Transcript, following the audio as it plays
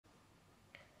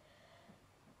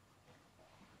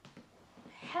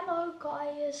Hello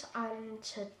guys, and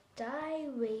today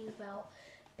we will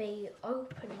be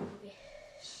opening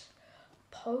this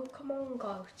Pokemon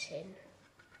Go tin.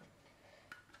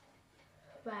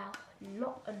 Well,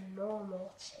 not a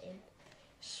normal tin,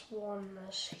 this one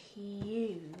is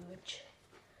huge.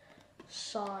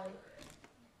 So,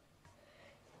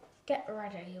 get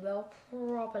ready, we'll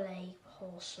probably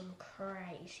pull some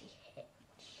crazy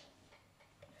hits.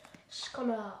 Just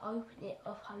gonna open it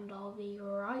up and I'll be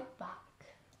right back.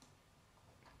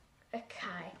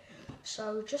 Okay,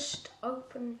 so just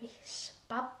open this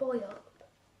bad boy up,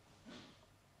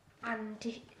 and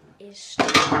it is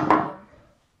look at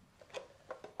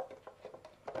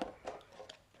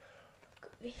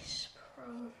this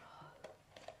promo.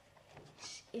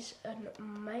 This is an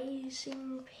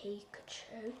amazing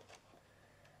Pikachu.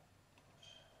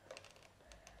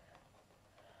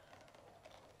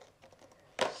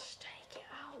 Let's take it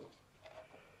out.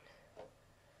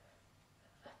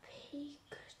 A Pikachu.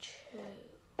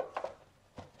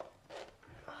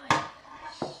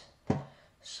 Nice.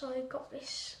 So I got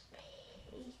this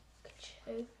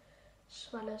Pikachu as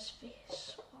well as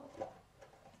this one.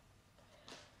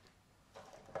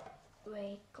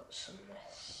 We got some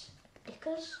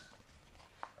stickers.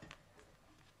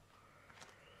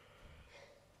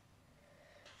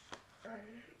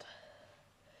 And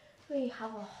we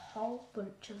have a whole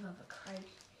bunch of other crazy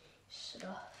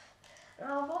stuff.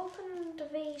 Now I've opened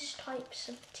these types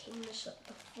of tins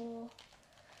before,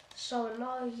 so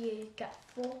now you get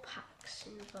 4 packs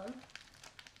in them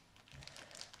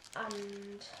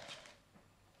and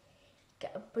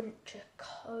get a bunch of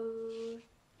codes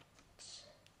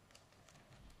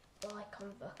like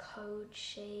on the code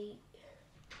sheet,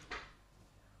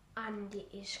 and it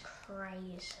is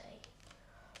crazy.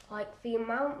 Like the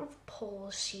amount of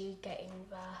pulls you get in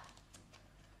there.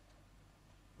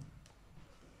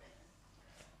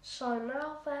 So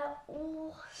now they're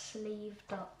all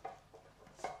sleeved up.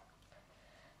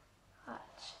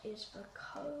 That is the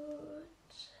code.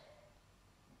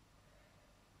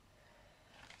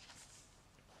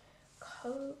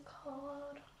 Code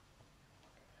card.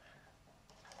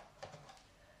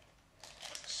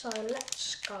 So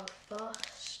let's go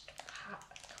first pack.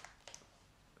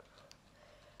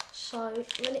 So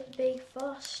will it be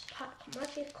first pack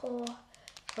magic or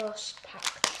first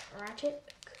pack tragic?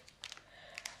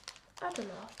 I don't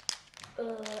know.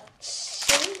 Let's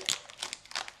see.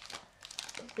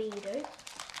 Beedoo.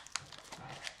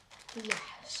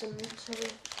 Yes, and so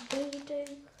Beedoo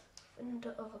and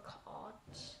the other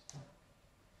cards.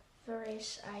 There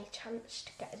is a chance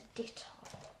to get a Ditto.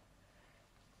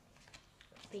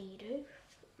 Beedoo,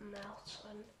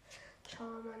 Melton,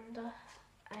 Charmander,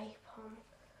 Apom,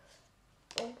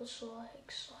 Bulbasaur,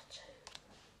 Exotic.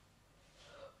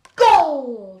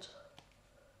 Gold!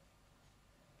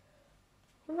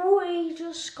 We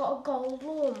just got a gold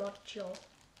lore module.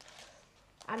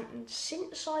 And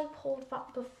since I pulled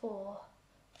that before,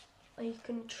 you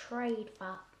can trade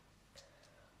that.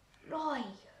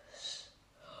 Nice.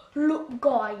 Look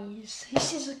guys,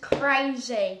 this is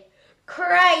crazy.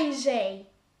 Crazy.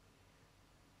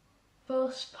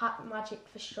 First pack magic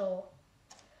for sure.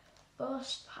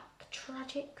 First pack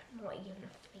tragic, not even a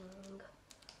thing.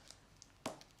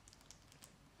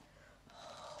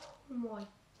 Oh my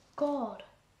god.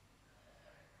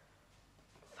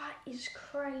 That is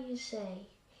crazy.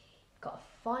 Got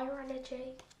a fire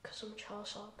energy, because I'm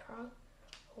CharizardPro.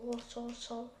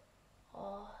 Auto,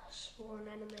 Sworn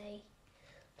Enemy.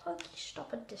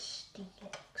 Pokestop and the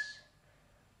Steelix.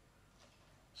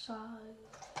 So,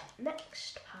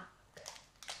 next pack.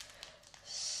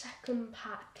 Second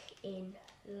pack in.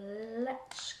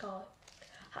 Let's go.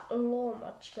 That lore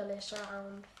module is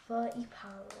around £30.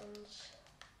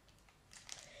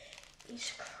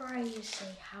 It's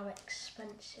crazy how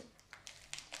expensive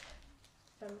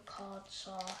them cards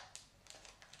are.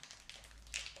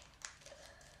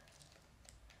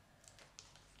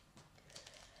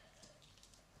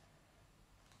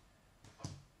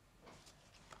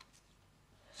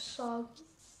 So,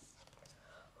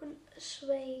 once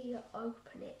we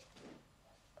open it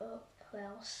up,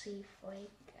 we'll see if we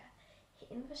get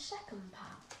hit in the second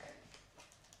pack.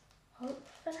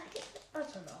 Hopefully, I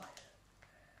don't know.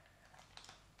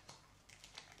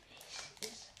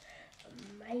 This is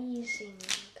amazing.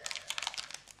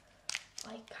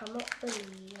 I cannot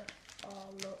believe our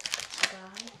luck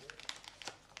today.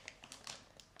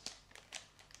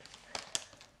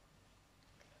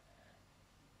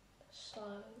 So,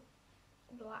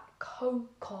 black code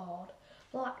card.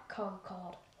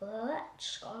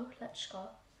 Let's go.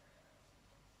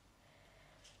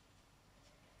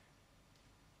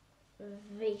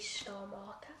 V-Star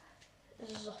marker,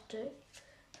 Zotto,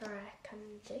 Rare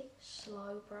Candy,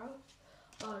 Slowbro,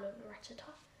 Island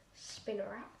Rattata,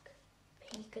 Spinarak,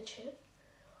 Pikachu,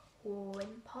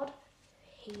 Wimpod,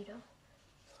 Heater,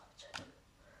 Flutterton.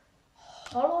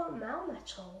 Hollow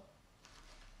Melmetal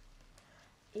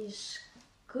is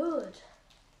good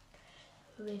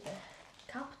with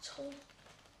a capital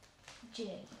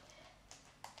G.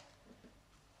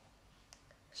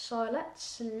 So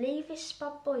let's leave this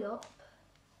bad boy up.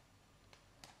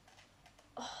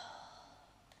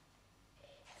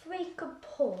 If we could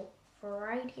pull for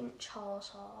Radiant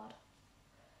Charizard,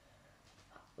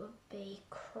 that would be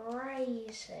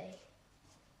crazy.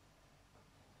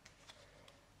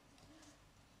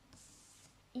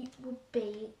 It would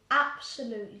be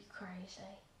absolutely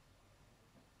crazy.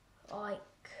 Like,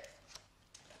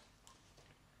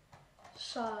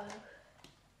 so,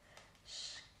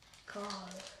 let's go.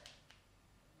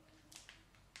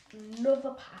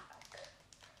 Another pack.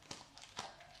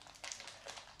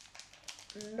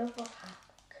 Another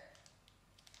pack.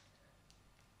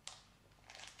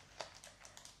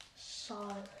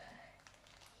 So,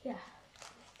 yeah,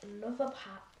 another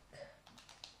pack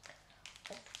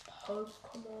of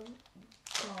Pokemon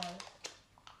Go.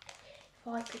 If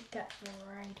I could get the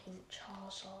Radiant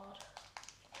Charizard.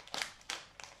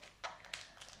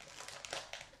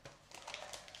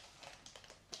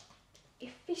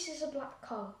 If this is a black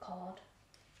code card,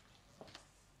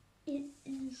 it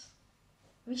is.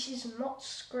 This is not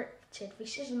scripted.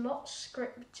 This is not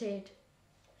scripted.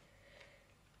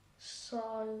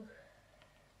 So,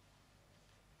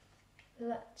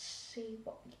 let's see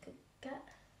what we could get.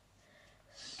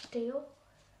 Steel,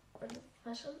 and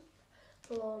Pheasant,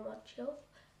 Lormodule,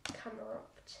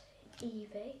 Camerupt,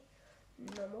 Eevee,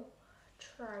 Numel,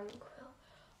 Tranquil,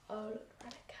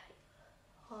 Eradicate,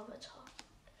 Harvester,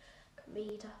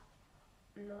 Comida,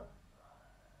 Not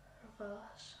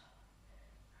Reverse,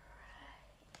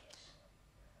 Raise,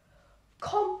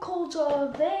 Concord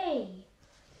V.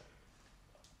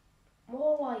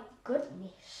 More like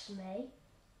goodness me.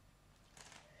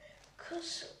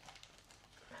 Because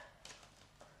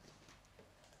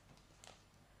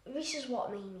this is what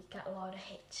I mean, you get a lot of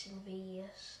hits in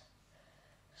these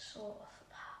sort of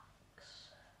packs.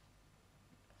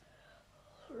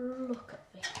 Look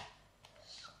at this.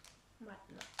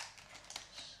 Madness.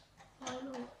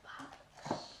 Final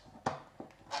packs.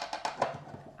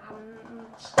 And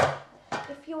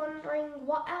if you're wondering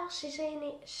what else is in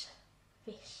it, it's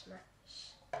this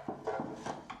Maxx.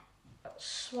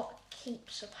 That's what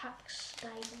keeps a pack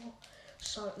stable,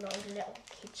 so no little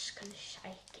kids can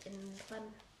shake in them.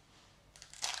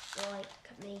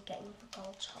 Like me getting the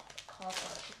gold top card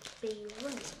would be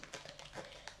ruined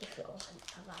if it wasn't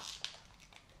for that.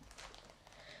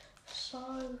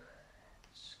 So,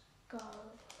 let's go.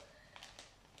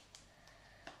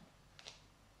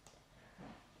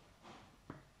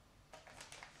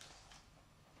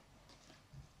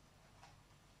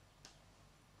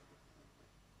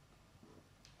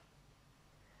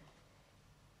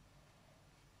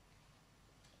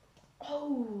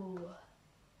 Oh,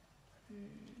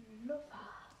 another.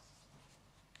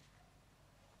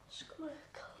 Just gonna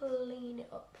clean it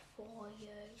up for you.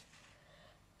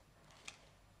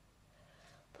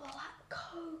 Black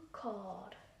code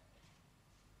card.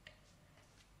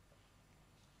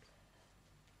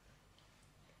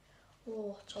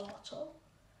 Wartortle,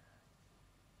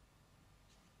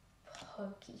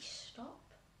 Pokestop,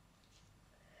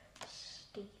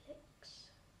 Steelix,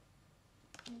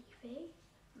 Eevee,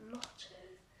 Motto,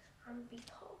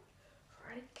 Ambipom,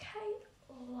 Eradicate,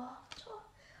 Lata,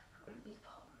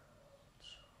 Ambipom.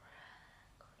 What's rare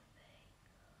gonna be?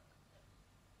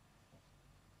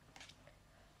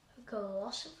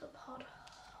 Glossopod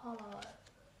Hollow.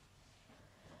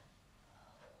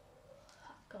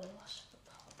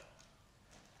 Glossopod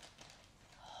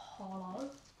Hollow.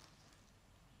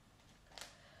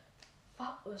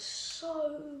 That was so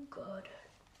good.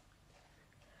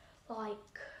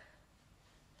 Like,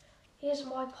 here's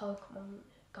my Pokemon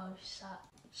Go set.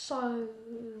 So,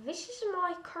 this is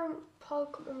my current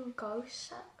Pokemon Go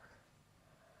set.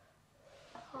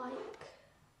 Like,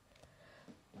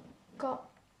 got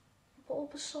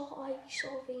Bulbasaur,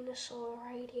 Ivysaur, Venusaur,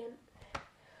 Radiant.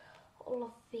 All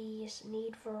of these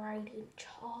need the Radiant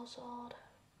Charizard.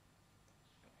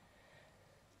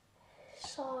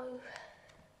 So,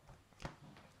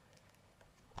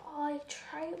 I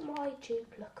trade my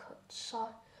duplicates, so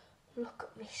look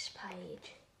at this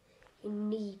page. You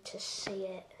need to see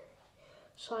it.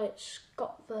 So it's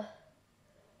got the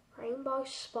Rainbow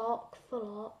Spark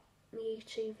full up,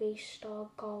 Mewtwo V-Star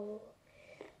Gold,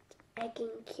 Egg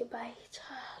Incubator,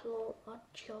 Launch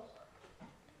Module.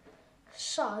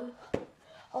 So,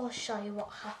 I'll show you what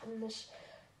happens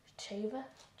to the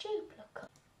duplicate.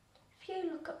 If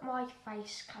you look at my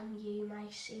face cam, you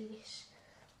may see this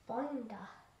binder.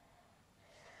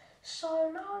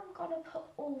 So now I'm going to put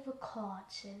all the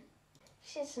cards in.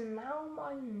 This is now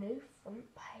my new front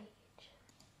page.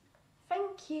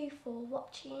 Thank you for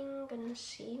watching and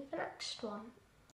see you in the next one.